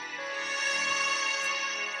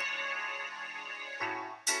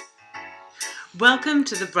Welcome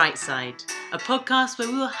to The Bright Side, a podcast where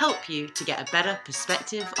we will help you to get a better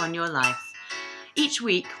perspective on your life. Each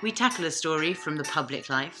week, we tackle a story from the public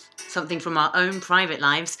life, something from our own private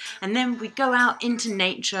lives, and then we go out into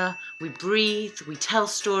nature, we breathe, we tell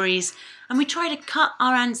stories, and we try to cut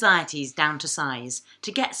our anxieties down to size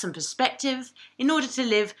to get some perspective in order to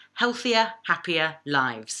live healthier, happier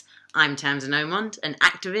lives. I'm Tamsin Omond, an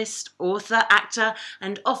activist, author, actor,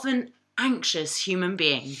 and often anxious human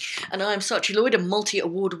being. And I'm Saci, Lloyd, a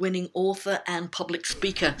multi-award-winning author and public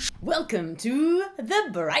speaker. Welcome to The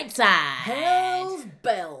Bright Side. Hells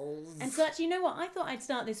bells. And Saci, you know what? I thought I'd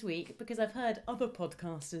start this week, because I've heard other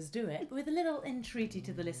podcasters do it, with a little entreaty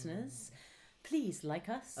to the listeners. Please like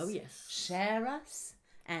us. Oh, yes. Share us.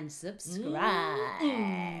 And subscribe.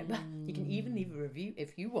 You can even leave a review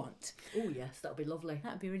if you want. Oh, yes, that would be lovely.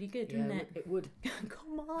 That would be really good, wouldn't it? It would.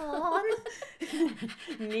 Come on.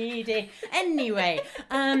 Needy. Anyway,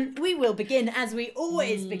 we will begin, as we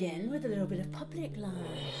always begin, with a little bit of public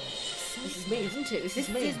life. This is me, isn't it? This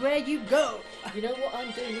is where you go. You know what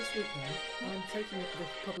I'm doing this week, though? I'm taking the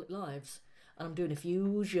public lives and I'm doing a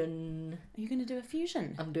fusion. Are you going to do a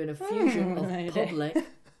fusion? I'm doing a fusion of public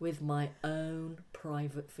with my own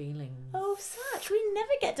private feelings. Oh, Sac, we never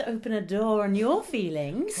get to open a door on your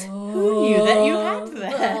feelings. Who knew that you had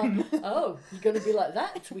them? Oh, you're going to be like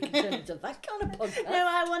that? We can turn into that kind of podcast. No,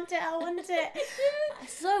 I want it.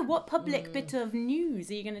 So, what public bit of news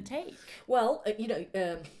are you going to take? Well,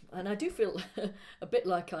 and I do feel a bit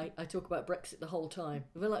like I talk about Brexit the whole time.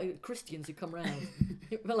 I feel like Christians who come round.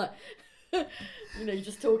 I feel like, you're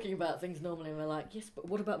just talking about things normally and we're like, yes, but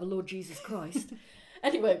what about the Lord Jesus Christ?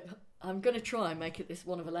 Anyway, I'm going to try and make it this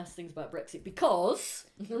one of the last things about Brexit, because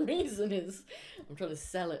the reason is I'm trying to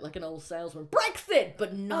sell it like an old salesman. Brexit,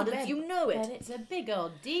 but not if you know it. But it's a big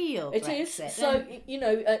old deal, It Brexit. is. So,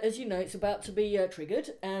 as you know, it's about to be triggered.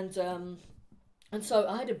 And so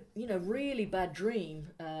I had a really bad dream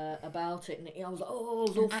about it. And I was like, oh, it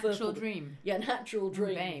was all an actual dream. Yeah, an actual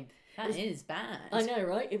dream. Babe, that is bad. I know,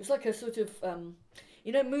 right? It was like a sort of,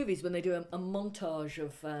 movies when they do a montage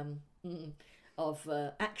of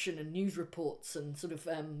action and news reports and sort of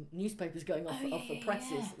newspapers going off the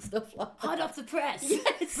presses and stuff like that. Hot off the press.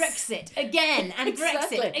 Yes. Brexit again and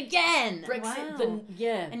Exactly. Brexit again. Brexit,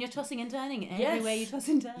 wow. And you're tossing and turning it everywhere you toss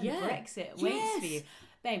and turn. Yeah. Brexit waits for you.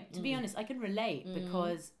 Babe, to be honest, I can relate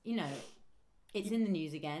because, it's in the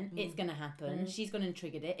news again. It's going to happen. She's gone and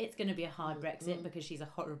triggered it. It's going to be a hard Brexit because she's a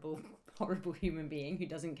horrible, horrible human being who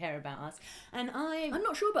doesn't care about us. And I'm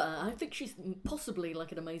not sure about her. I think she's possibly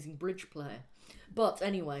like an amazing bridge player. But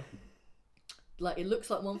anyway, like it looks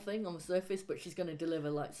like one thing on the surface, but she's going to deliver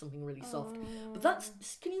like something really soft. But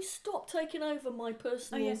can you stop taking over my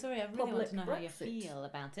personal? Oh yeah, sorry. I really want to know Brexit. how you feel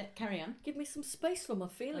about it. Carry on. Give me some space for my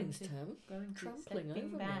feelings, Tam. Trampling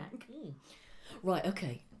over back. me. Right,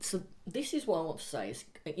 okay. So this is what I want to say is,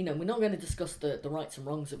 we're not going to discuss the rights and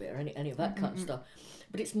wrongs of it or any of that kind of stuff,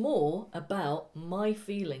 but it's more about my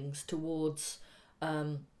feelings towards,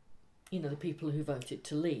 the people who voted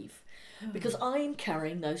to leave. Because I'm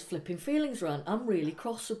carrying those flipping feelings around. I'm really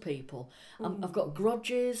cross with people. I've got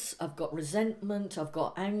grudges, I've got resentment, I've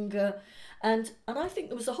got anger. And I think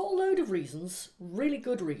there was a whole load of reasons, really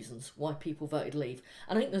good reasons, why people voted leave.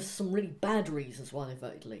 And I think there's some really bad reasons why they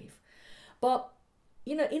voted leave. But,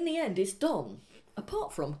 in the end, it's done.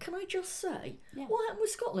 Apart from, can I just say, what happened with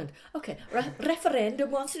Scotland? Okay, referendum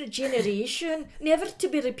once in a generation, never to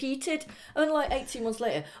be repeated. And like 18 months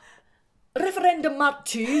later, referendum Mark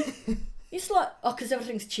 2. It's like, because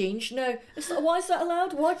everything's changed. No, it's like, why is that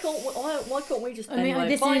allowed? Why can't we just?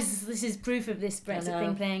 This is proof of this Brexit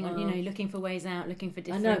thing playing on. Looking for ways out, looking for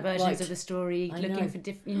different versions of the story, looking for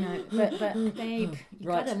different. But babe, you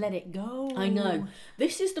gotta let it go. I know.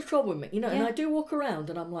 This is the trouble with me, and I do walk around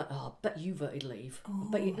and I'm like, oh, I bet you voted leave.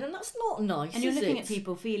 And that's not nice. And you're looking at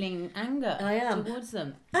people feeling anger. I am towards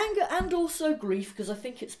them. Anger and also grief, because I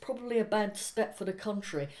think it's probably a bad step for the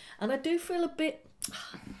country, and I do feel a bit.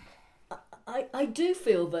 I do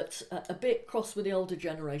feel that a bit cross with the older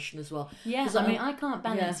generation as well. Yeah, I can't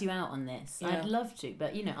balance you out on this. Yeah. I'd love to,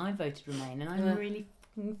 but I voted Remain, and I'm really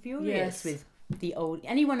furious with the old.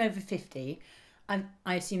 Anyone over 50, I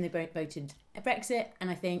assume they both voted Brexit, and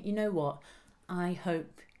I think, you know what? I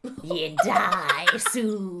hope you die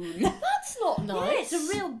soon. That's not nice. Yeah, it's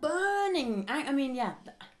a real burning.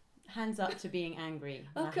 Hands up to being angry.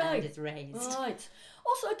 Okay. My hand is raised. Right.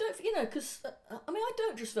 Also, I don't, because, I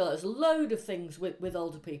don't just feel there's a load of things with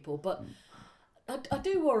older people, but I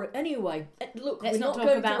do worry. Anyway, look, let's we're not not talk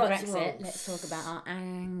going about to Brexit. Let's talk about our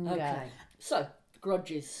anger. Okay. So,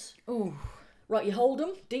 grudges. Ooh. Right, you hold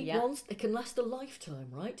them, deep ones, they can last a lifetime,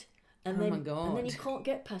 right? And my God. And then you can't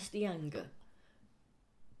get past the anger.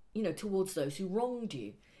 towards those who wronged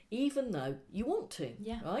you, even though you want to,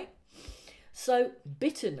 Yeah. right? So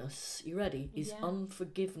bitterness, you ready, is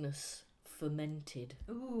unforgiveness fermented.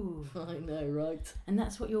 Ooh. I know, right? And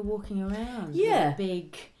that's what you're walking around. Yeah. With a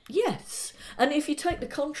big... Yes. And if you take the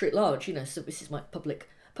country at large, so this is my public,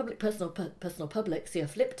 personal, public, see I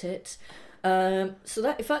flipped it. So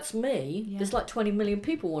that if that's me, there's like 20 million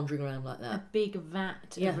people wandering around like that. A big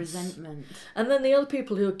vat of resentment. And then the other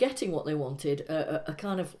people who are getting what they wanted are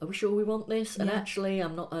kind of, are we sure we want this? And actually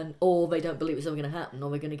I'm not, or they don't believe it's ever going to happen, or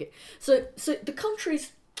we're going to get... So the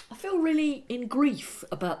country's, I feel really in grief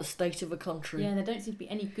about the state of the country. Yeah, there don't seem to be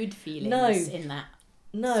any good feelings in that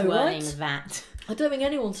swirling vat. I don't think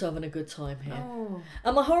anyone's having a good time here. Oh.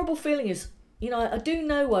 And my horrible feeling is, I do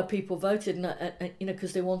know why people voted,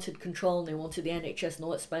 because they wanted control and they wanted the NHS and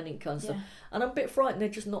all that spending kind of stuff. And I'm a bit frightened they're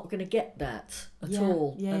just not going to get that at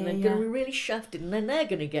all. And they're going to be really shafted, and then they're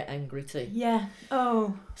going to get angry too. Yeah.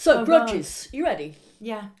 Oh. So, grudges. God. You ready?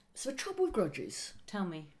 Yeah. So the trouble with grudges... Tell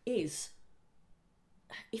me. ...is,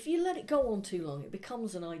 if you let it go on too long, it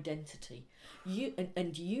becomes an identity.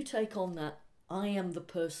 And you take on that, I am the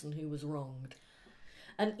person who was wronged.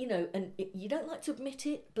 And, you don't like to admit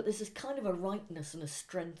it, but there's this kind of a rightness and a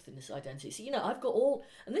strength in this identity. So, I've got all...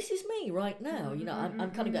 And this is me right now.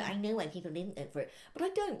 I'm kind of going, I know why people didn't vote for it. But I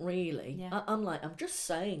don't really. Yeah. I'm just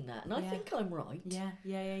saying that. And I think I'm right. Yeah.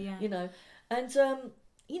 And,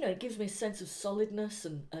 it gives me a sense of solidness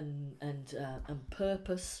and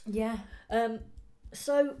purpose. Yeah.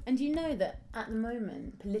 So... And you know that at the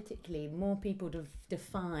moment, politically, more people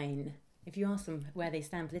define... If you ask them where they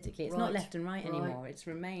stand politically, it's not left and right anymore. It's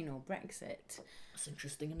Remain or Brexit. That's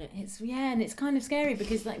interesting, isn't it? And it's kind of scary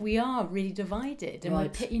because we are really divided, and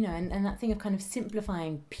we're, and that thing of kind of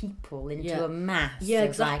simplifying people into a mass. Yeah,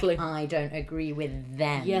 exactly. I don't agree with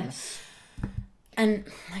them. Yes. And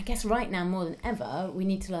I guess right now more than ever, we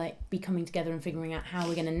need to be coming together and figuring out how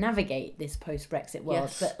we're going to navigate this post-Brexit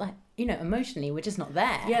world. Yes. But emotionally, we're just not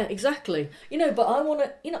there. Yeah, exactly. But I want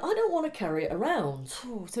to, I don't want to carry it around.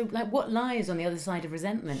 Ooh, so what lies on the other side of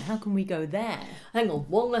resentment? How can we go there? Hang on,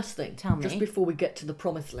 one last thing. Tell me. Just before we get to the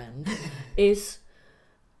promised land, is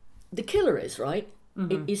the killer is, right?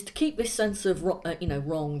 Mm-hmm. Is to keep this sense of,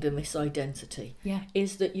 wronged and this identity. Yeah.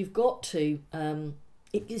 Is that you've got to...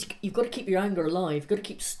 you've got to keep your anger alive. You've got to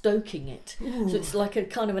keep stoking it. Ooh. So it's like a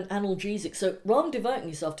kind of an analgesic. So rather than devoting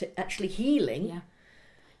yourself to actually healing,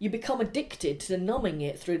 you become addicted to numbing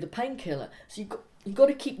it through the painkiller. So you've got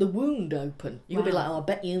to keep the wound open. You'll be like, I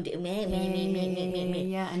bet you did.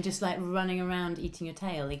 Yeah, and just running around eating your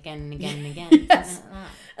tail again and again and again. Yes. Like that.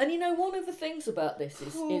 And one of the things about this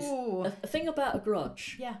is a thing about a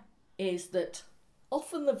grudge. Yeah. Is that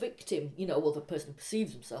often the victim, or the person who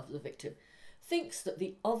perceives himself as a victim, thinks that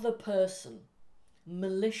the other person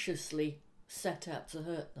maliciously set out to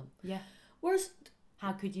hurt them. Yeah. Whereas...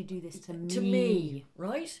 How could you do this to me? To me,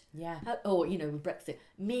 right? Yeah. With Brexit,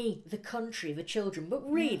 me, the country, the children, but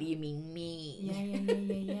really you mean me.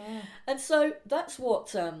 Yeah. And so that's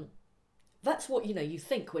what you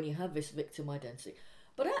think when you have this victim identity.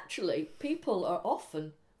 But actually, people are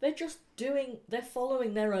often... They're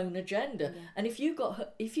following their own agenda. Yeah. And if you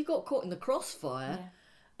got caught in the crossfire... Yeah.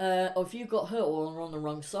 Or if you got hurt or on the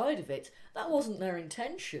wrong side of it, that wasn't their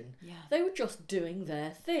intention. Yeah. They were just doing their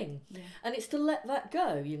thing. Yeah. And it's to let that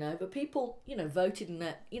go, But people, voted in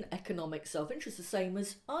their economic self-interest the same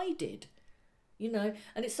as I did, And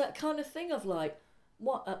it's that kind of thing of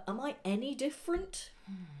what, am I any different?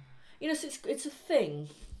 So it's a thing.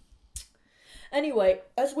 Anyway,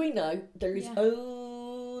 as we know, there is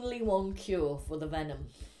only one cure for the venom.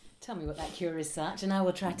 Tell me what that cure is, such, and I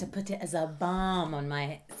will try to put it as a balm on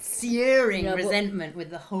my searing resentment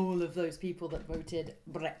with the whole of those people that voted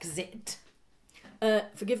Brexit.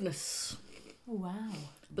 Forgiveness. Oh, wow.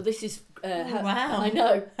 But this is... wow. I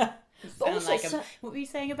know. But also, what were you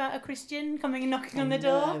saying about a Christian coming and knocking on the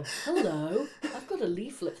door? Hello. I've got a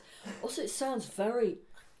leaflet. Also, it sounds very...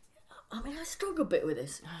 I struggle a bit with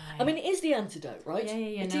this. Aye. It is the antidote, right?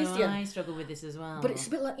 Yeah. I struggle with this as well. But it's a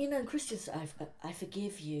bit like, Christians say, I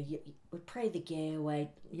forgive you. We pray the gay away.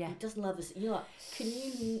 Yeah. He doesn't love us. You're like, can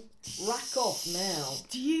you rack off now?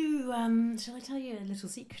 Do you, shall I tell you a little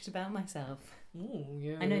secret about myself?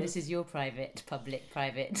 Yeah. I know this is your private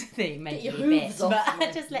thing, maybe your hooves off, but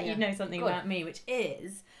I'll just let you know something about me, which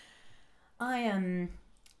is, I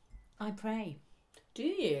pray. Do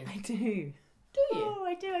you? I do. Do you? Oh,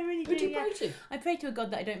 I do. I really do. Who do you pray to? I pray to a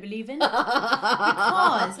God that I don't believe in.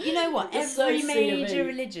 Because, you know what? Every major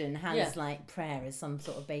religion has prayer as some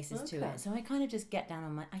sort of basis to it. So I kind of just I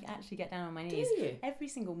actually get down on my knees every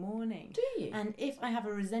single morning. Do you? And if I have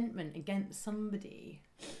a resentment against somebody,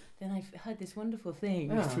 then I've heard this wonderful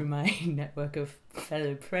thing Oh. through my network of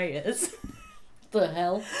fellow prayers. The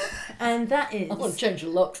hell? And that is... I want to change the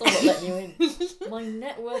locks. I'm not letting you in. My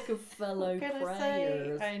network of fellow What can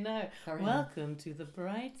prayers. I know. Carry on. Welcome to the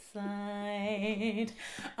bright side.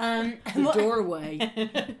 The doorway.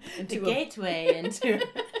 The into gateway into...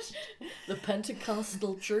 the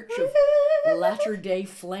Pentecostal Church of Latter-day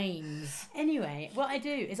Flames. Anyway, what I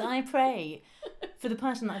do is I pray for the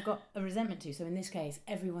person that I've got a resentment to. So in this case,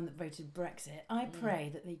 everyone that voted Brexit, I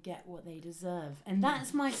pray that they get what they deserve. And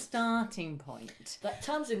that's my starting point. That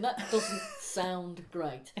Tamsin, that doesn't sound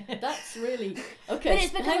great. That's really okay. But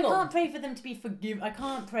it's because I hang on. can't pray for them to be I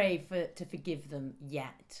can't pray to forgive them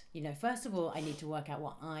yet. You know, first of all, I need to work out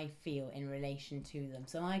what I feel in relation to them.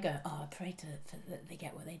 So I go, I pray that they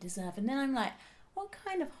get what they deserve, and then I'm like, what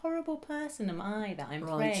kind of horrible person am I that I'm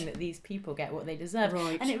praying that these people get what they deserve?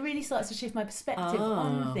 Right. And it really starts to shift my perspective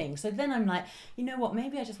on things. So then I'm like, you know what,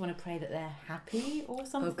 maybe I just want to pray that they're happy or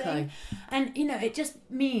something. Okay. And, you know, it just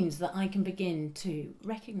means that I can begin to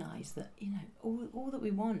recognise that, you know, all that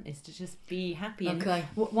we want is to just be happy. And Okay.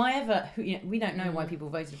 we don't know why people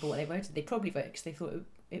voted for what they voted. They probably voted because they thought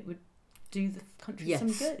it would do the country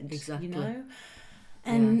some good. Exactly. You know?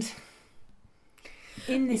 And...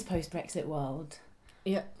 in this post-Brexit world,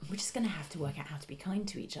 we're just going to have to work out how to be kind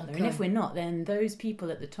to each other. Okay. And if we're not, then those people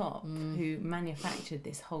at the top who manufactured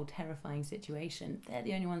this whole terrifying situation, they're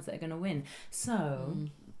the only ones that are going to win. So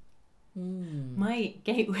my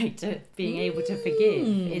gateway to being able to forgive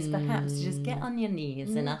is perhaps to just get on your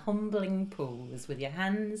knees in a humbling pose with your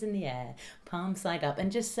hands in the air, palm side up,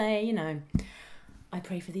 and just say, you know, I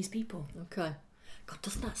pray for these people. Okay. God,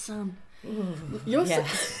 doesn't that sound... You're Can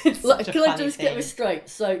I just get this straight?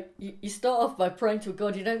 So you start off by praying to a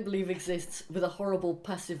God you don't believe exists with a horrible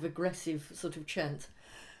passive-aggressive sort of chant.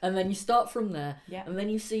 And then you start from there. Yeah. And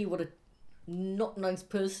then you see what a not nice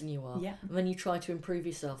person you are. Yeah. And then you try to improve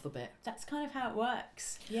yourself a bit. That's kind of how it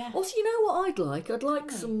works. Yeah. Also, you know what I'd like? I'd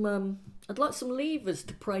like some leavers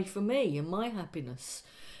to pray for me and my happiness.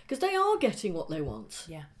 Because they are getting what they want.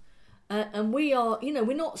 Yeah. And we are, you know,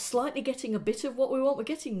 we're not slightly getting a bit of what we want. We're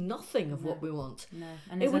getting nothing of what we want. No,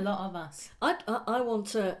 and there's a lot of us. I want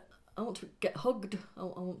to get hugged. I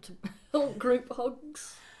want group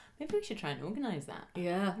hugs. Maybe we should try and organise that.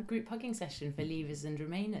 Yeah. A group hugging session for Leavers and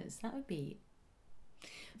Remainers. That would be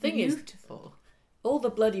Is, beautiful. all the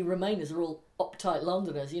bloody Remainers are all uptight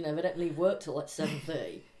Londoners. You know, they don't leave work till like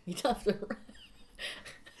 7:30. You'd have to.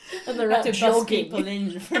 And they're out jogging. People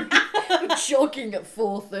in from... jogging at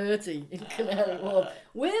 4:30 in Canary Wharf.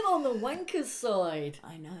 We're on the wankers' side.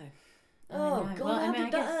 I know. Oh God, well, how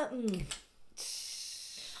did that happen?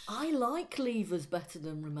 I like Leavers better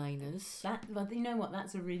than Remainers. Well, you know what?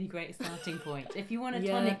 That's a really great starting point. If you want a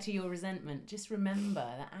tonic to your resentment, just remember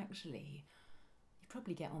that actually you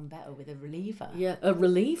probably get on better with a reliever. Yeah, a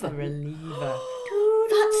reliever. A reliever.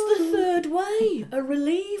 That's the third way. A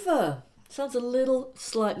reliever. Sounds a little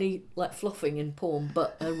slightly like fluffing in porn,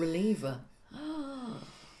 but a reliever.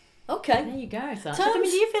 Okay. There you go, Saci. Tams, I mean,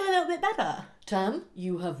 do you feel a little bit better? Tam,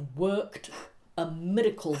 you have worked a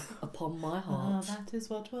miracle upon my heart. That is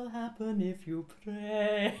what will happen if you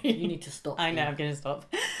pray. You need to stop. I know, I'm going to stop.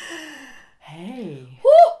 Hey.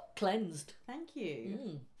 Woo! Cleansed. Thank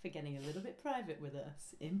you for getting a little bit private with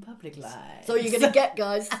us in public life. So you're going to get,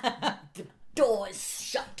 guys, the door is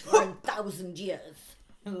shut for 1,000 years.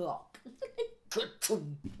 Lock.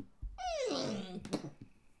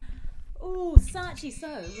 Oh, Saci, so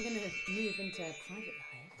we're going to move into private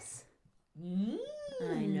lives.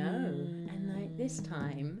 I know. And like this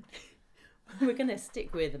time, we're going to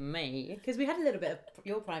stick with me, because we had a little bit of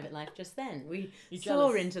your private life just then. We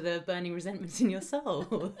saw into the burning resentments in your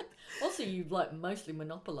soul. Also, you've like mostly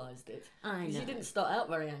monopolised it. I know. You didn't start out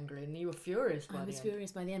very angry and you were furious by the end. I was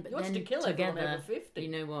furious by the end, but You then wanted to kill together, everyone over 50. you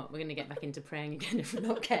know what, we're going to get back into praying again if we're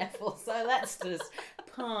not careful. So let's just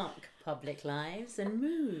park public lives and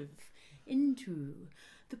move into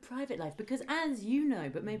the private life. Because as you know,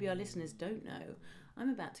 but maybe our listeners don't know, I'm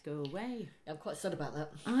about to go away. I'm quite sad about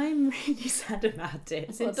that. I'm really sad about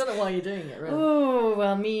it. Well, I don't know why you're doing it, really. Oh,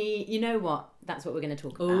 well, you know what? That's what we're going to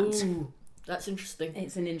talk about. Ooh, that's interesting.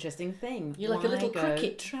 It's an interesting thing. You're like a little Why go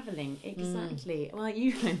cricket. travelling. Exactly. Well,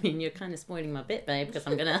 you're kind of spoiling my bit, babe, because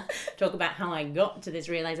I'm going to talk about how I got to this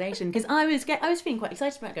realisation. Because I was feeling quite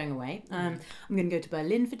excited about going away. I'm going to go to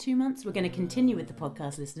Berlin for 2 months. We're going to continue with the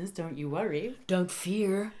podcast, listeners. Don't you worry. Don't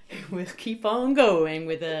fear. We'll keep on going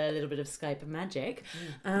with a little bit of Skype magic.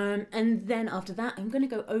 And then after that, I'm going to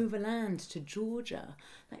go overland to Georgia.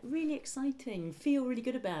 like really exciting, feel really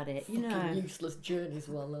good about it, you know. Useless journeys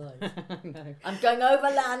of our lives. No. I'm going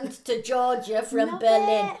overland to Georgia from Love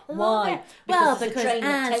Berlin. it, love Why? it. Well, there's a because train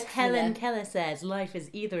that as takes me Helen there. Keller says, life is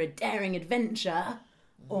either a daring adventure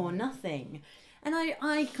or nothing. And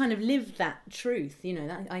I kind of live that truth, you know,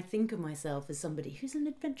 that I think of myself as somebody who's an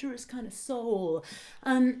adventurous kind of soul.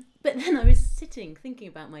 But then I was sitting thinking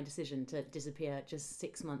about my decision to disappear just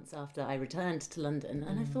 6 months after I returned to London,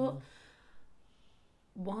 and I thought,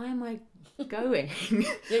 why am I going?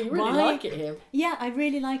 Yeah, you really like it here. Yeah, I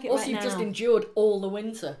really like it Also, right you've now. just endured all the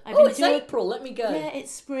winter. I've It's endured- April, let me go. Yeah,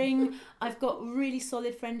 it's spring. I've got really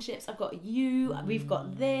solid friendships. I've got you. We've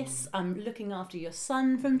got this. I'm looking after your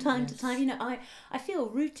son from time to time. You know, I feel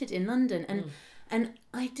rooted in London, and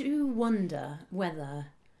I do wonder whether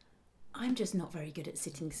I'm just not very good at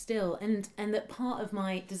sitting still, and that part of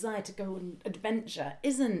my desire to go on adventure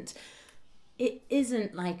isn't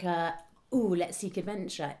like a, ooh, let's seek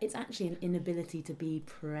adventure. It's actually an inability to be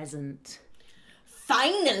present.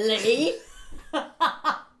 Finally!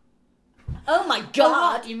 Oh my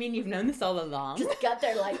god! You mean you've known this all along? Just got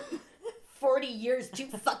there like 40 years too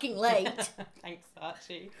fucking late. Thanks,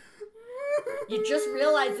 Saci. You're just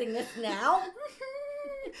realizing this now?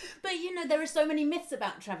 But you know, there are so many myths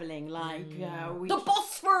about travelling, like The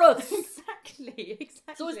Bosphorus! Exactly.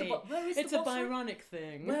 So is where is It's the a Bosphorus? Byronic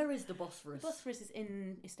thing. Where is the Bosphorus? The Bosphorus is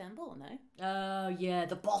in Istanbul, no? Oh, yeah,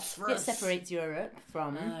 the Bosphorus. It separates Europe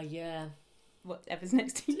from Yeah. whatever's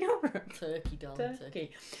next to Europe. Turkey, darling.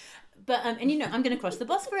 Turkey. But and you know, I'm going to cross the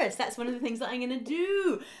Bosphorus. That's one of the things that I'm going to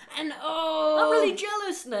do. And I'm really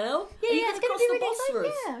jealous now. Yeah, Are you it's gonna going to be cross the really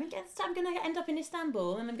Bosphorus? exciting. Yeah, I'm going to end up in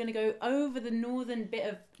Istanbul, and I'm going to go over the northern bit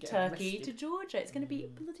of Turkey arrested. to Georgia. It's going to be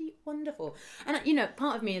bloody wonderful. And you know,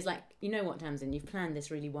 part of me is like, you know what, Tamsin, you've planned this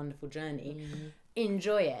really wonderful journey.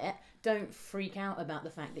 Enjoy it. Don't freak out about the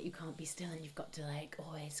fact that you can't be still and you've got to like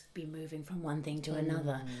always be moving from one thing to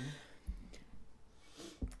another.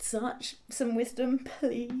 Such some wisdom,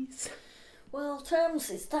 please. Well, Tams,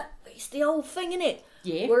 it's the old thing, innit?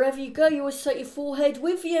 Yeah. Wherever you go, you always take your forehead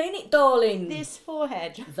with you, innit, darling? This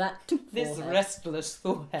forehead. That This forehead. restless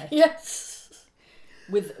forehead. Yes.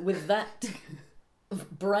 With that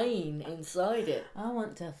brain inside it. I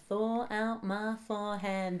want to thaw out my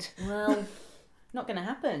forehead. Well, Not going to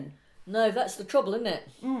happen. no, that's the trouble, isn't it?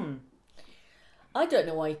 Mm. I don't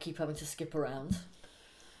know why you keep having to skip around.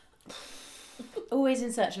 Always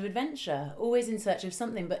in search of adventure, always in search of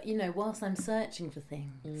something. But, you know, whilst I'm searching for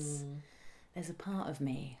things, there's a part of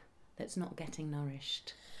me that's not getting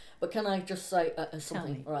nourished. But can I just say me.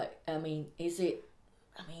 something? Right. I mean, is it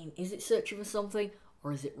searching for something,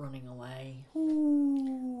 or is it running away?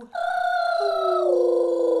 Ooh.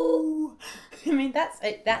 I mean, that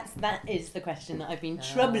is the question that I've been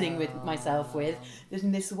troubling with myself with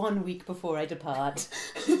in this 1 week before I depart.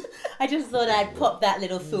 I just thought I'd pop that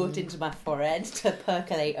little thought into my forehead to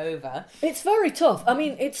percolate over. It's very tough. I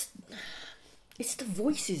mean, it's the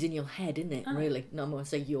voices in your head, isn't it? Really? No, I'm going to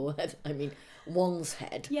say your head. I mean, one's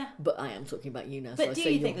head. Yeah. But I am talking about you now. But so do I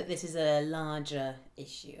say you think your that this is a larger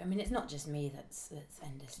issue? I mean, it's not just me that's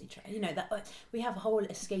endlessly trying. You know, that we have whole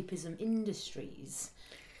escapism industries.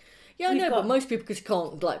 Yeah, I We've know, got- but most people just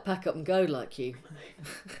can't like pack up and go like you.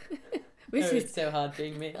 This is so hard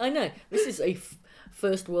being me. I know. This is a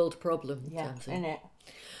first world problem. Yeah, Tamsin. isn't it?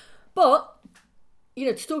 But you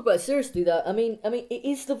know, to talk about it seriously, though, I mean, it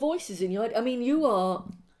is the voices in your head. I mean, you're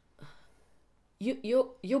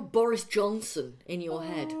Boris Johnson in your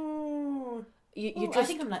head. You I just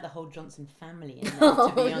think I'm like the whole Johnson family in there,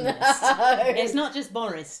 to be honest. no. It's not just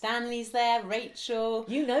Boris. Stanley's there, Rachel.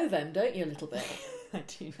 You know them, don't you, a little bit? I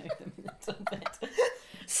do know them a little bit.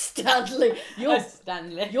 Stanley,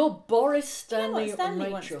 Stanley. you're Boris, You know Stanley, what Stanley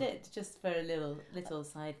and once Rachel. did, just for a little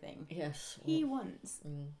side thing. Yes. He once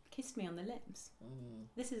kissed me on the lips.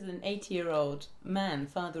 This is an 80-year-old man,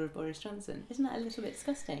 father of Boris Johnson. Isn't that a little bit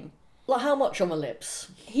disgusting? Like how much on my lips?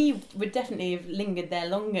 He would definitely have lingered there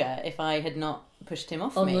longer if I had not pushed him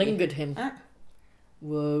off me. Unlingered him. Ah,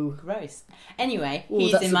 Whoa. gross. Anyway, Ooh,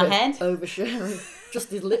 he's that's in a my bit head. Oversharing. Just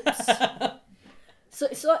his lips. So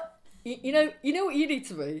it's like, you know what you need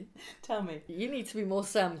to be? Tell me. You need to be more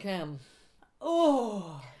Sam Cam.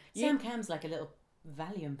 Oh, Sam Cam's like a little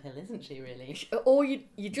Valium pill, isn't she, really? Or you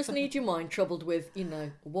just need your mind troubled with, you know,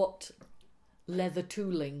 what leather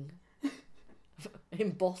tooling,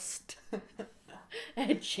 embossed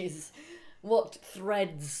edges, what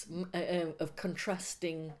threads of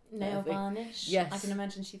contrasting Nail varnish. Yes. I can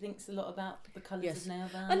imagine she thinks a lot about the colours Yes. of nail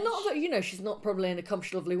varnish. And not that, you know, she's not probably an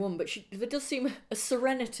accomplished, lovely woman, but there does seem a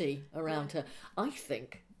serenity around her, I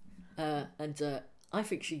think. I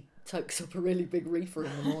think she tokes up a really big reefer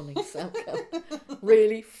in the morning. Sam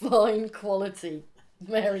really fine quality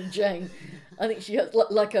Mary Jane. I think she has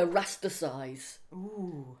like a Rasta size.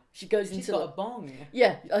 Ooh. She's got a bong.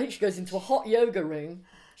 Yeah, I think she goes into a hot yoga room.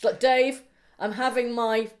 She's like, Dave, I'm having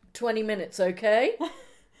my 20 minutes, okay?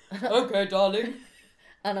 Okay, darling.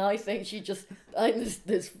 And I think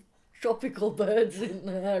there's tropical birds in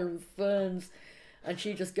there and ferns, and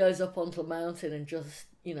she just goes up onto the mountain and just,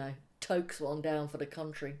 tokes one down for the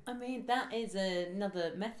country. I mean, that is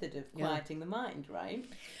another method of quieting the mind, right?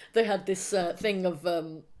 They had this thing of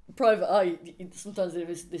Private Eye. Sometimes there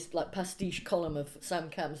was this like pastiche column of Sam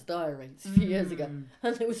Camp's diaries a few years ago,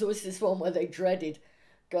 and there was always this one where they dreaded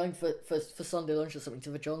going for Sunday lunch or something to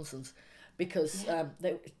the Johnsons because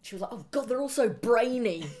she was like, oh God, they're all so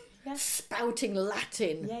brainy, spouting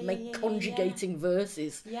Latin, conjugating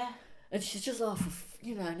verses. Yeah. And she's just like,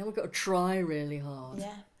 now we've got to try really hard.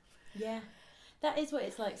 Yeah. Yeah. That is what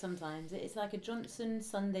it's like sometimes. It's like a Johnson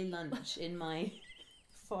Sunday lunch in my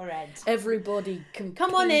forehead. Everybody competing.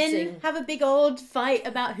 Come on in, have a big old fight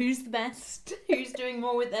about who's the best, who's doing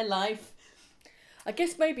more with their life. I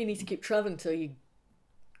guess maybe you need to keep travelling till you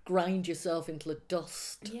grind yourself into the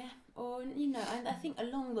dust. Yeah. Or, I think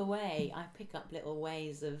along the way, I pick up little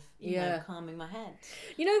ways of, calming my head.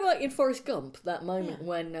 Like in Forrest Gump, that moment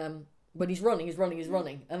when he's running,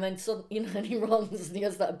 and then and he runs and he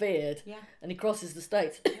has that beard, and he crosses the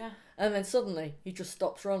states, and then suddenly he just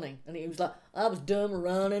stops running, and he was like, I was done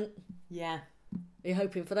running. Yeah. You're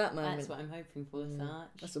hoping for that moment? That's what I'm hoping for, Saci.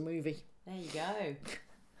 That's a movie. There you go.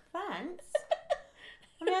 Thanks.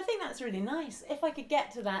 I think that's really nice. If I could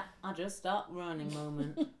get to that, I'll just start running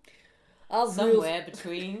moment. Somewhere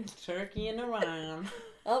between Turkey and Iran.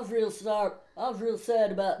 I was real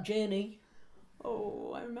sad about Jenny.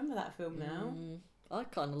 Oh, I remember that film now. I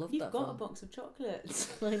kind of love You've that got film. a box of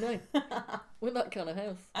chocolates. I know. We're that kind of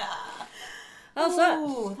house. How's that?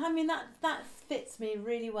 I mean, that fits me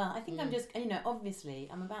really well. I think I'm just, obviously,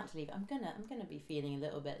 I'm about to leave. I'm gonna be feeling a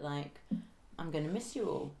little bit like I'm gonna miss you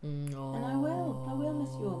all, and I will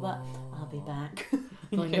miss you all, but I'll be back.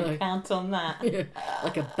 You can count on that. Yeah,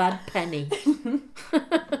 like a bad penny.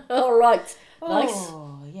 All right, nice.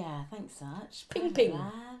 Oh yeah, thanks, Saci. Ping ping.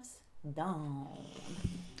 Lives down.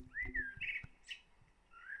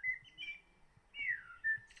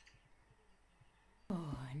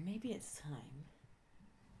 Oh, and maybe it's time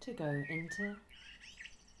to go into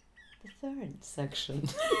the third section.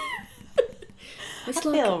 I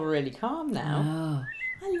feel really calm now. Oh.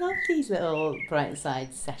 I love these little bright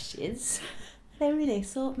side sessions. They really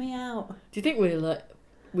sort me out. Do you think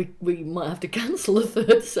we might have to cancel the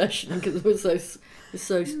third session because we're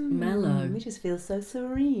so mellow? We just feel so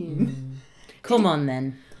serene. Come on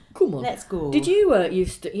then. Come on. Let's go. Did you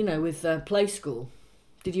used to, with play school,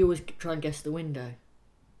 did you always try and guess the window?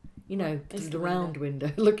 The round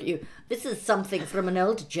window. Look at you. This is something from an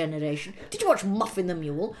older generation. Did you watch Muffin the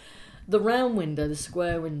Mule? The round window, the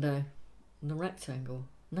square window, and the rectangle.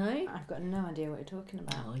 No? I've got no idea what you're talking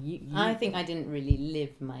about. Oh, you... I think I didn't really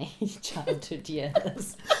live my childhood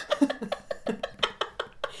years.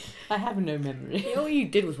 I have no memory. All you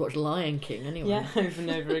did was watch Lion King anyway. Yeah, over and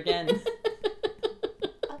over again.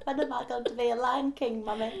 When am I going to be a Lion King,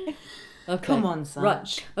 Mummy? Okay. Come on, Saci.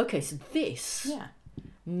 Right. Okay, so this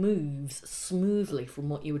moves smoothly from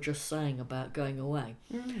what you were just saying about going away.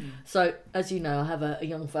 So, as you know, I have a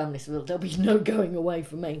young family, so there'll be no going away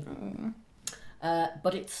for me.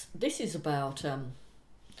 But this is about,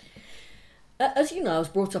 as you know, I was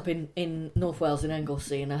brought up in North Wales in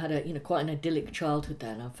Anglesey, and I had quite an idyllic childhood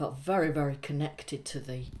there, and I felt very, very connected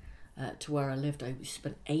to where I lived. I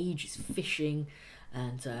spent ages fishing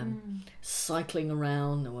and cycling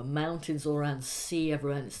around. There were mountains all around, sea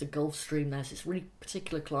everywhere, and it's the Gulf Stream. There's this really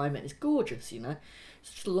particular climate. It's gorgeous,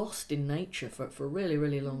 It's just lost in nature for a really,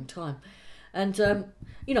 really long time. And,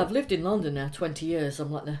 I've lived in London now 20 years.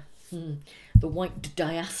 I'm like the white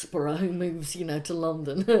diaspora who moves, to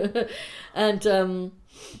London. and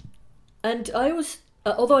I always,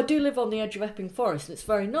 although I do live on the edge of Epping Forest and it's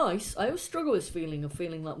very nice, I always struggle with this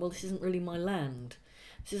feeling like, well, this isn't really my land.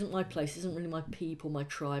 This isn't my place, this isn't really my people, my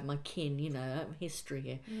tribe, my kin, I have history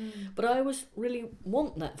here. But I always really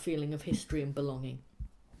want that feeling of history and belonging.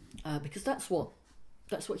 Because that's what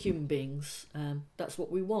human beings, that's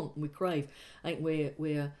what we want and we crave. I think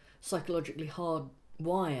we're psychologically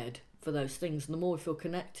hardwired for those things, and the more we feel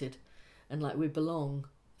connected and like we belong,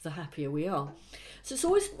 the happier we are. So it's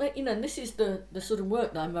always, and this is the sort of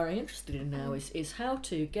work that I'm very interested in now, is how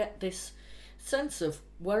to get this sense of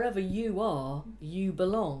wherever you are, you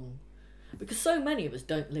belong. Because so many of us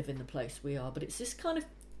don't live in the place we are, but it's this kind of,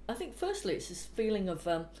 I think firstly it's this feeling of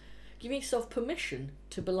giving yourself permission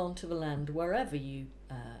to belong to the land wherever you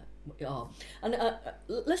are. And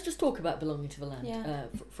let's just talk about belonging to the land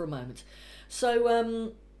for a moment.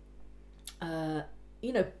 So,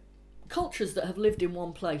 cultures that have lived in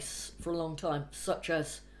one place for a long time, such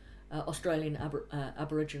as Australian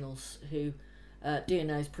Aboriginals, who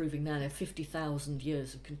DNA is proving now they have 50,000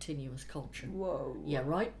 years of continuous culture. Whoa. Yeah,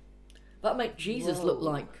 right? That makes Jesus look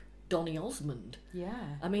like Donny Osmond. Yeah.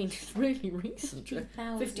 I mean, it's really recent.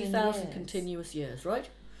 50,000 continuous years, right?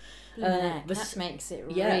 That makes it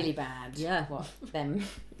really bad. Yeah. What, them?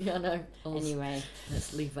 Yeah, I know. Anyway.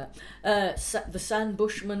 Let's leave that. The San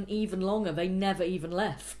Bushmen, even longer. They never even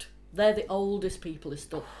left. They're the oldest people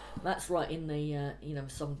still. That's right in the,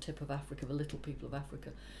 southern tip of Africa, the little people of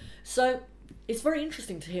Africa. So it's very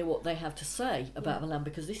interesting to hear what they have to say about the land,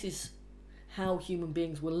 because this is how human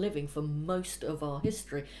beings were living for most of our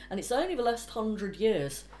history. And it's only the last 100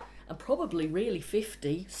 years, and probably really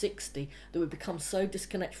 50, 60, that we've become so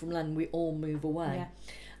disconnected from land we all move away. Yeah.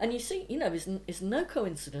 And you see, it's no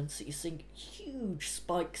coincidence that you're seeing huge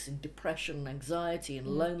spikes in depression and anxiety and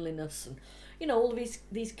loneliness and, all of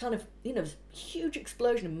these kind of, huge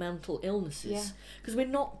explosion in mental illnesses, because we're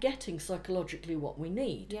not getting psychologically what we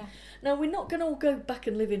need. Yeah. Now, we're not going to all go back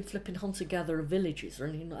and live in flipping hunter-gatherer villages or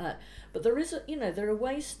anything like that, but there is there are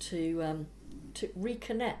ways to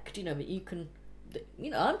reconnect, that you can,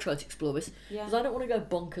 I'm trying to explore this, because I don't want to go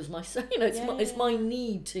bonkers myself, it's my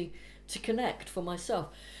need to connect for myself.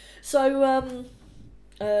 So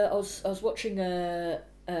I was watching an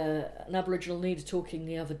Aboriginal leader talking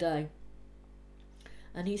the other day,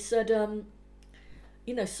 and he said,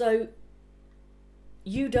 so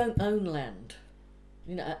you don't own land.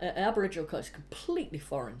 Aboriginal culture is completely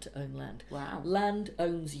foreign to own land. Wow. Land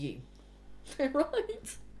owns you.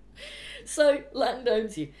 Right? So land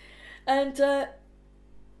owns you. And so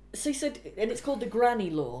he said, and it's called the granny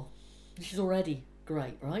law, which is already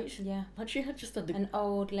great, right? Yeah. Actually, I just had an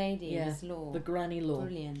old lady's law. The granny law.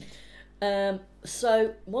 Brilliant.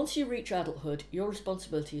 So once you reach adulthood, your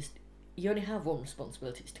responsibility is, you only have one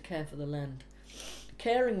responsibility, it's to care for the land.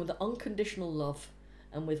 Caring with unconditional love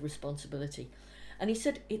and with responsibility. And he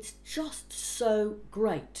said it's just so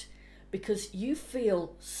great, because you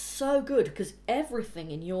feel so good, because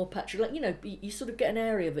everything in your patch, you sort of get an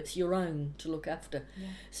area that's your own to look after. Yeah.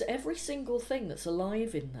 So every single thing that's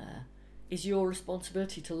alive in there is your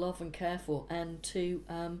responsibility to love and care for, and to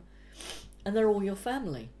and they're all your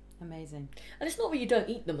family. Amazing. And it's not that you don't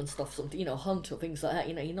eat them and stuff, something, hunt or things like that.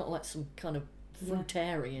 You're not like some kind of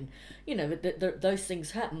fruitarian. Those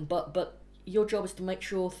things happen, but your job is to make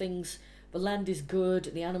sure the land is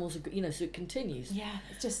good, the animals are good, so it continues. Yeah,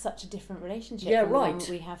 it's just such a different relationship from the one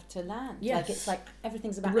we have to land. Yes. It's like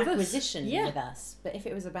everything's about acquisition with us. But if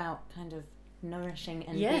it was about kind of nourishing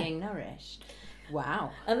and being nourished,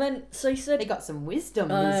 wow. And then, so he said, they got some wisdom,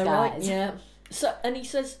 these guys. Right, yeah. So, and he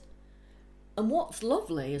says, and what's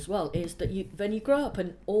lovely as well is that when you grow up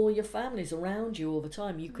and all your family's around you all the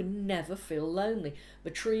time, you can never feel lonely. The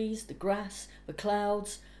trees, the grass, the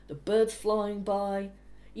clouds, the birds flying by,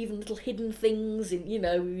 even little hidden things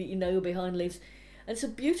in behind leaves. And it's a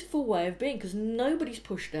beautiful way of being, because nobody's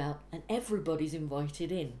pushed out and everybody's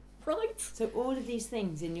invited in. Right? So all of these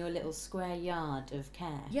things in your little square yard of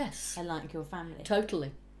care, yes, are like your family.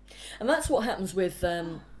 Totally. And that's what happens with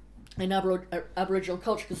in Aboriginal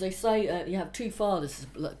culture, because they say you have two fathers,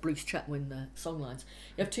 like Bruce Chatwin songlines.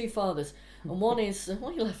 You have two fathers, and one is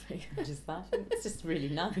what are you laughing? Just laughing. It's just really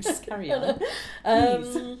nice. Carry on.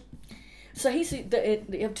 So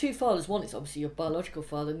you have two fathers. One is obviously your biological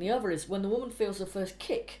father, and the other is when the woman feels her first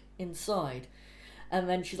kick inside, and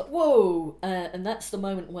then she's like, whoa, and that's the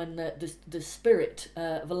moment when the spirit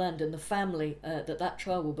of the land and the family that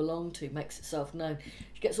child will belong to makes itself known.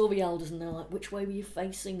 She gets all the elders, and they're like, which way were you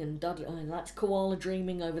facing? And that's koala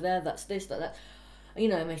dreaming over there, that's this, that.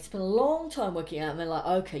 And they spend a long time working out, and they're like,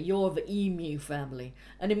 okay, you're the emu family.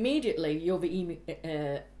 And immediately, you're the emu...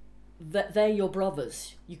 they're your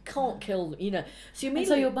brothers. You can't kill them,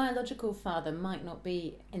 So your biological father might not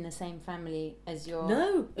be in the same family as your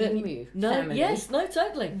emu family. Yes, no,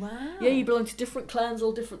 totally. Wow. Yeah, you belong to different clans,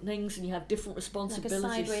 all different things, and you have different responsibilities.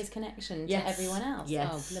 Like a sideways connection to everyone else. Yes.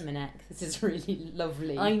 Oh, blimmin' this is really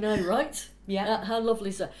lovely. I know, right? Yeah. How lovely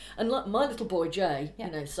is that? And like my little boy Jay,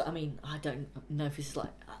 so I mean, I don't know if this is like.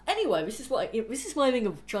 Anyway, this is my thing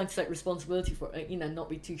of trying to take responsibility for it, not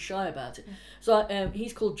be too shy about it. So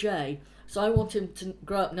he's called Jay. So I want him to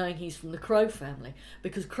grow up knowing he's from the crow family,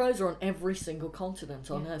 because crows are on every single continent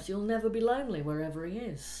on Earth. So he'll never be lonely wherever he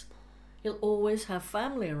is. He'll always have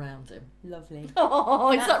family around him. Lovely.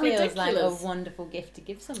 Oh, is that ridiculous? That feels like a wonderful gift to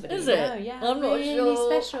give somebody. Is it? Oh, yeah. I'm not really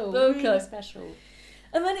sure. Special. Okay. Really special.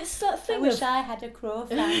 And then it's that thing I wish I had a crow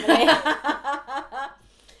family.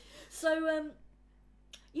 So,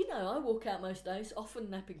 you know, I walk out most days,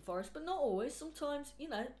 often Epping Forest, but not always. Sometimes, you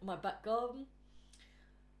know, my back garden,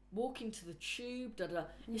 walking to the tube,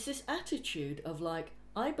 It's this attitude of like,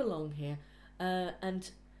 I belong here, and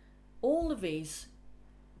all of these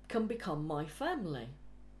can become my family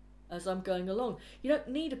as I'm going along. You don't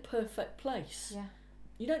need a perfect place. Yeah.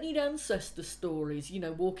 You don't need ancestor stories, you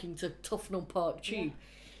know, walking to Tufnell Park Tube. Yeah.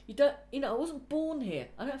 You don't, you know, I wasn't born here.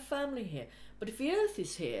 I don't have family here. But if the earth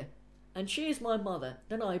is here and she is my mother,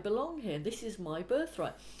 then I belong here. This is my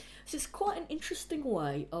birthright. So it's quite an interesting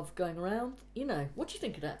way of going around. You know, what do you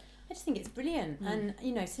think of that? I just think it's brilliant. And,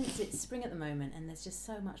 you know, since it's spring at the moment and there's just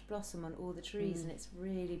so much blossom on all the trees and it's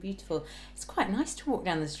really beautiful, it's quite nice to walk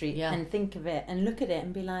down the street and think of it and look at it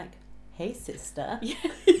and be like, hey, sister. Yeah.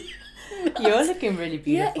 You're looking really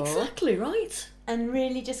beautiful. Yeah, exactly, right. And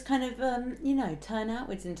really just kind of, you know, turn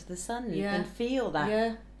outwards into the sun and feel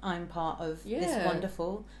that I'm part of this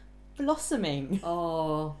wonderful blossoming.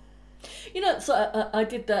 Oh. You know, so I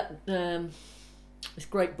did that, this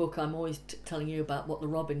great book I'm always telling you about, What the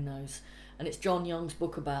Robin Knows. And it's John Young's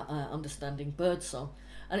book about understanding birdsong.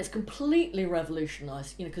 And it's completely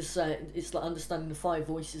revolutionised, you know, because it's like understanding the 5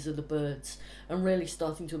 voices of the birds and really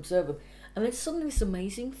starting to observe them. And then suddenly this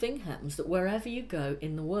amazing thing happens that wherever you go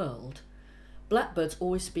in the world, blackbirds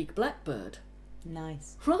always speak blackbird.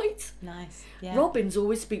 Nice. Right? Nice. Yeah. Robins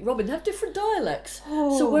always speak robin. They have different dialects.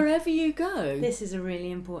 Oh. So wherever you go... This is a really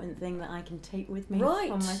important thing that I can take with me Right.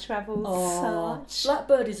 on my travels. Oh,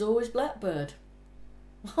 blackbird is always blackbird.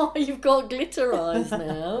 Oh, you've got glitter eyes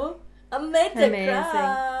now. Amazing.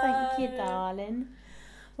 Thank you, darling.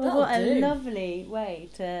 Well, what a lovely way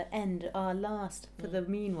to end our last, for the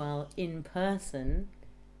meanwhile, in-person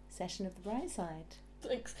session of The Bright Side.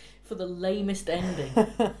 Thanks for the lamest ending.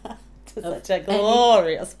 To such a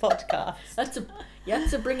glorious podcast. You had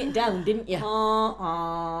to bring it down, didn't you?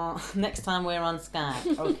 Next time we're on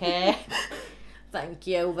Skype, okay? Thank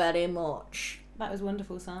you very much. That was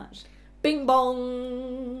wonderful, Saci. Bing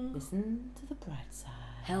bong. Listen to the bright side.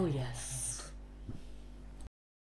 Hell yes.